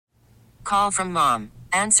call from mom.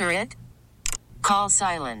 Answer it. Call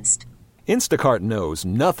silenced. Instacart knows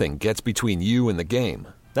nothing gets between you and the game.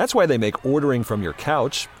 That's why they make ordering from your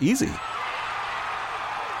couch easy.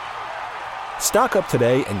 Stock up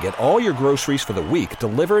today and get all your groceries for the week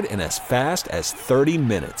delivered in as fast as 30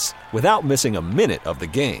 minutes without missing a minute of the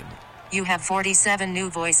game. You have 47 new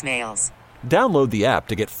voicemails. Download the app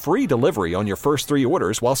to get free delivery on your first 3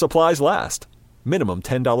 orders while supplies last. Minimum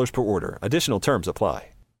 $10 per order. Additional terms apply.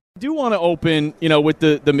 I do want to open, with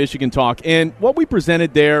the Michigan talk. And what we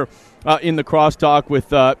presented there in the crosstalk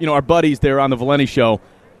with, our buddies there on the Valenti Show,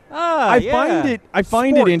 I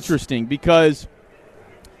find it interesting because,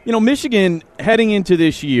 Michigan heading into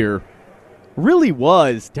this year really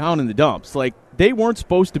was down in the dumps. Like, they weren't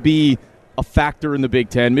supposed to be a factor in the Big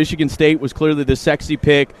Ten. Michigan State was clearly the sexy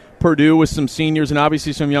pick. Purdue with some seniors and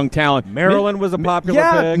obviously some young talent. Maryland was a popular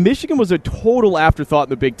pick. Michigan was a total afterthought in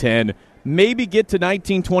the Big Ten. Maybe get to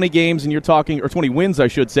 19, 20 games, and you're talking, or 20 wins, I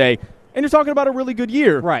should say, and you're talking about a really good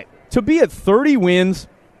year. Right. To be at 30 wins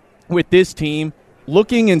with this team,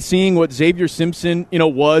 looking and seeing what Xavier Simpson,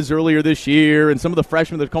 was earlier this year, and some of the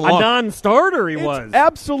freshmen that come along. A non-starter he was.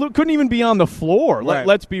 Absolute. Couldn't even be on the floor. Right.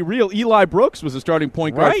 Let's be real. Eli Brooks was a starting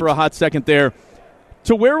point guard for a hot second there.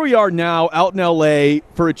 To where we are now, out in L.A.,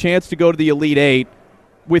 for a chance to go to the Elite Eight,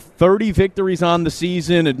 with 30 victories on the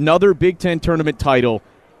season, another Big Ten tournament title,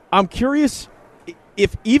 I'm curious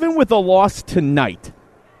if even with a loss tonight,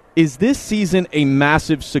 is this season a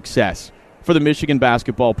massive success for the Michigan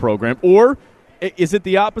basketball program? Or is it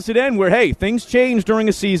the opposite end where, hey, things change during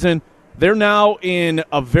a season, they're now in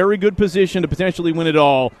a very good position to potentially win it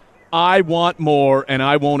all. I want more, and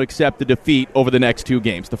I won't accept the defeat over the next 2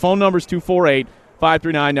 games. The phone number is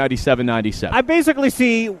 248-539-9797. I basically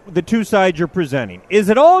see the two sides you're presenting. Is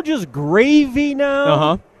it all just gravy now?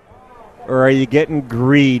 Uh-huh. Or are you getting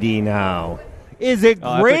greedy now? Is it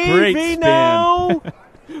gravy now?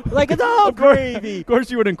 Like it's all gravy. Of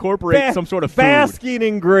course you would incorporate some sort of food. Basking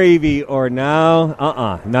in gravy or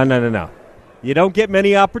now? No. You don't get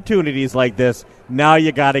many opportunities like this. Now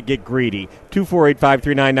you got to get greedy.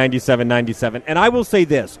 248-539-9797. And I will say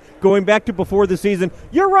this. Going back to before the season,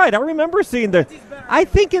 you're right. I remember seeing I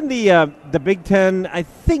think in the Big Ten, I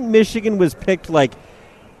think Michigan was picked like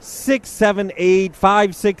 6, 7, 8,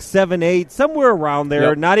 5, 6, 7, 8, somewhere around there,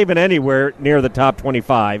 Yep. Not even anywhere near the top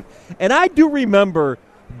 25. And I do remember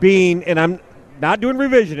being, and I'm not doing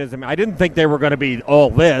revisionism, I didn't think they were going to be all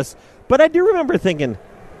this, but I do remember thinking,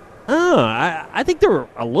 I think they're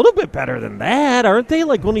a little bit better than that, aren't they?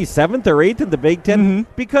 Like only 7th or 8th in the Big Ten?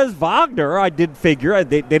 Mm-hmm. Because Wagner, I did figure,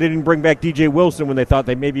 they didn't bring back DJ Wilson when they thought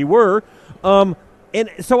they maybe were. And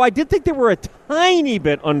so I did think they were a tiny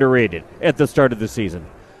bit underrated at the start of the season.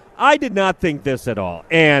 I did not think this at all.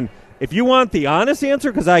 And if you want the honest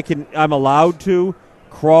answer, because I'm allowed to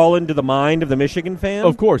crawl into the mind of the Michigan fan.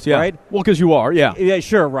 Of course, yeah. Right? Well, because you are, yeah. Yeah,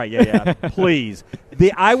 sure, right, yeah. Please.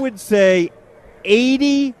 I would say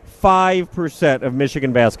 85% of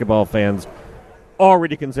Michigan basketball fans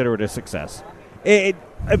already consider it a success. A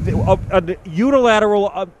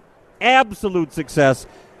unilateral, absolute success,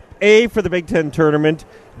 A, for the Big Ten tournament,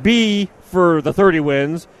 B, for the 30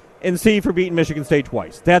 wins, and C, for beating Michigan State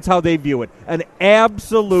twice. That's how they view it. An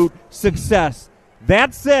absolute success.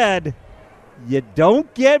 That said, you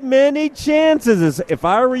don't get many chances. If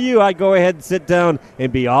I were you, I'd go ahead and sit down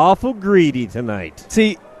and be awful greedy tonight.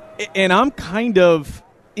 See, and I'm kind of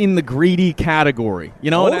in the greedy category. So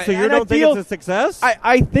you don't think it's a success?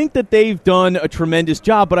 I think that they've done a tremendous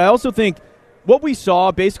job, but I also think what we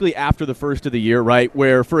saw basically after the first of the year, right,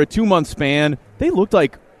 where for a 2-month span, they looked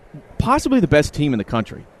like possibly the best team in the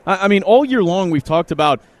country. I mean, all year long we've talked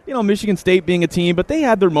about, Michigan State being a team, but they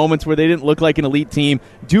had their moments where they didn't look like an elite team.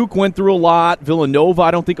 Duke went through a lot. Villanova, I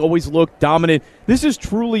don't think, always looked dominant. This is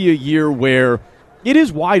truly a year where it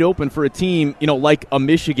is wide open for a team, like a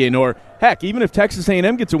Michigan, or heck, even if Texas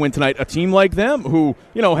A&M gets a win tonight, a team like them who,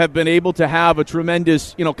 have been able to have a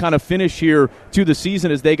tremendous, kind of finish here to the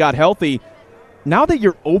season as they got healthy. Now that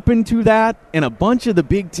you're open to that and a bunch of the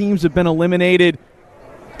big teams have been eliminated,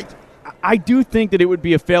 I do think that it would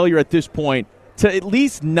be a failure at this point to at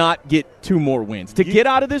least not get 2 more wins, to get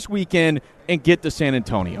out of this weekend and get to San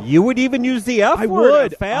Antonio. You would even use the F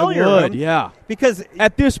word, failure. I would, yeah. Because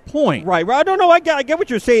at this point. Right. I don't know. I get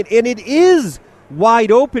what you're saying. And it is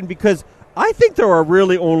wide open because I think there are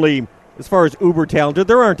really only, as far as uber talented,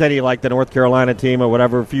 there aren't any like the North Carolina team or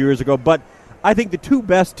whatever a few years ago. But I think the 2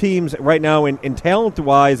 best teams right now in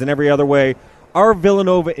talent-wise and every other way are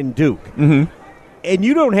Villanova and Duke. Mm-hmm. And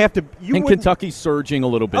you don't have to. And Kentucky's surging a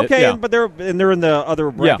little bit. Okay, yeah. but they're in the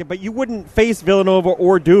other bracket. Yeah. But you wouldn't face Villanova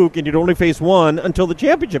or Duke, and you'd only face one until the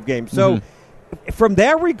championship game. So from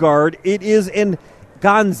that regard, it is in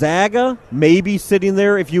Gonzaga maybe sitting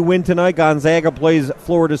there. If you win tonight, Gonzaga plays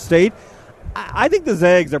Florida State. I think the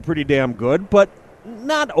Zags are pretty damn good, but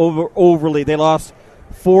not overly. They lost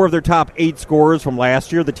 4 of their top 8 scorers from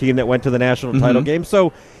last year, the team that went to the national title game.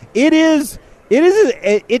 So it is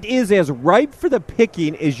as ripe for the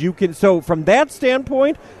picking as you can. So from that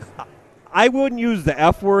standpoint, I wouldn't use the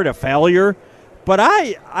F word, a failure, but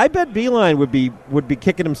I bet Beeline would be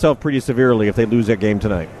kicking himself pretty severely if they lose that game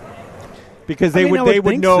tonight. Because they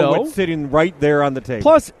would know what's sitting right there on the table.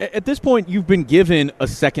 Plus, at this point, you've been given a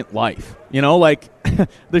second life. You know, like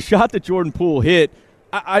the shot that Jordan Poole hit,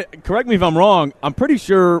 I correct me if I'm wrong, I'm pretty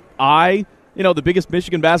sure the biggest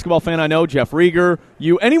Michigan basketball fan I know, Jeff Rieger,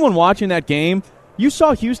 anyone watching that game, you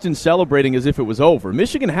saw Houston celebrating as if it was over.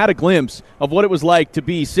 Michigan had a glimpse of what it was like to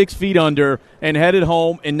be 6 feet under and headed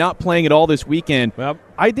home and not playing at all this weekend. Yep.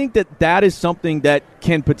 I think that is something that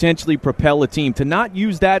can potentially propel a team. To not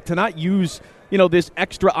use this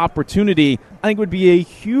extra opportunity, I think would be a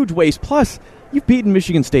huge waste. Plus, you've beaten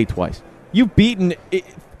Michigan State twice. You've beaten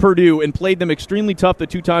Purdue and played them extremely tough the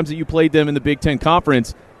 2 times that you played them in the Big Ten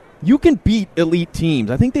Conference. You can beat elite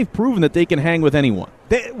teams. I think they've proven that they can hang with anyone.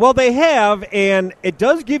 They have, and it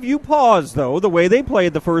does give you pause, though, the way they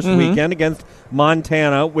played the first weekend against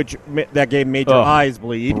Montana, which that game made your eyes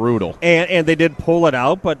bleed. Brutal. And they did pull it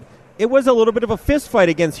out, but it was a little bit of a fist fight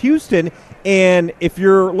against Houston, and if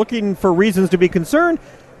you're looking for reasons to be concerned,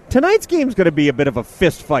 tonight's game is going to be a bit of a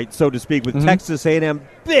fist fight, so to speak, with Texas A&M.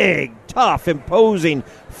 Big, tough, imposing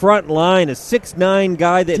front line, a 6'9"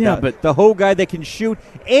 guy, the whole guy that can shoot,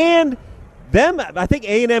 and them. I think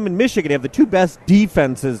A&M and Michigan have the 2 best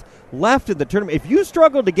defenses left in the tournament. If you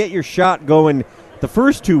struggle to get your shot going the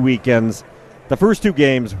first 2 weekends, the first 2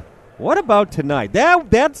 games, what about tonight?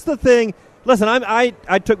 That's the thing. Listen,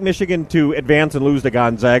 I took Michigan to advance and lose to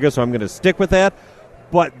Gonzaga, so I'm going to stick with that.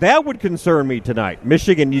 But that would concern me tonight.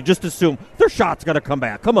 Michigan, you just assume their shot's going to come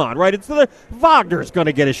back. Come on, right? Wagner's going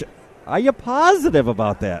to get a shot. Are you positive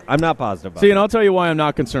about that? I'm not positive about that. And I'll tell you why I'm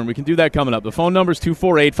not concerned. We can do that coming up. The phone number is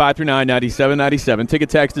 248-539-9797. Ticket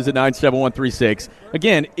text is at 97136.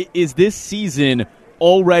 Again, is this season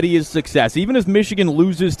already a success? Even if Michigan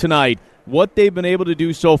loses tonight, what they've been able to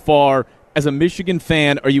do so far, as a Michigan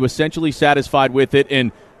fan, are you essentially satisfied with it?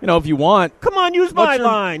 And, if you want... Come on, use my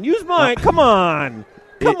line. Use mine. Come on.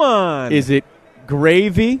 Come on. Is it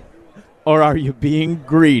gravy, or are you being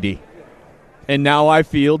greedy? And now I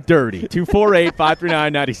feel dirty.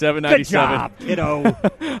 248-539-9797. Good job, kiddo.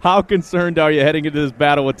 How concerned are you heading into this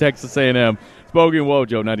battle with Texas A&M? It's Bogey and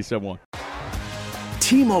Wojo, 97.1.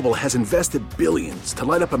 T-Mobile has invested billions to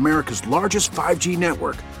light up America's largest 5G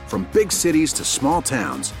network, from big cities to small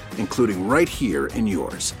towns, including right here in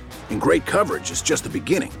yours. And great coverage is just the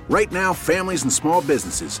beginning. Right now, families and small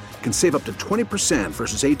businesses can save up to 20%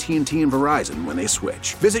 versus AT&T and Verizon when they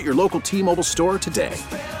switch. Visit your local T-Mobile store today.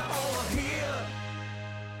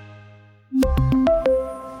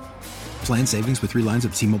 Plan savings with 3 lines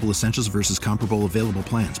of T-Mobile Essentials versus comparable available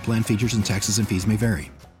plans. Plan features and taxes and fees may vary.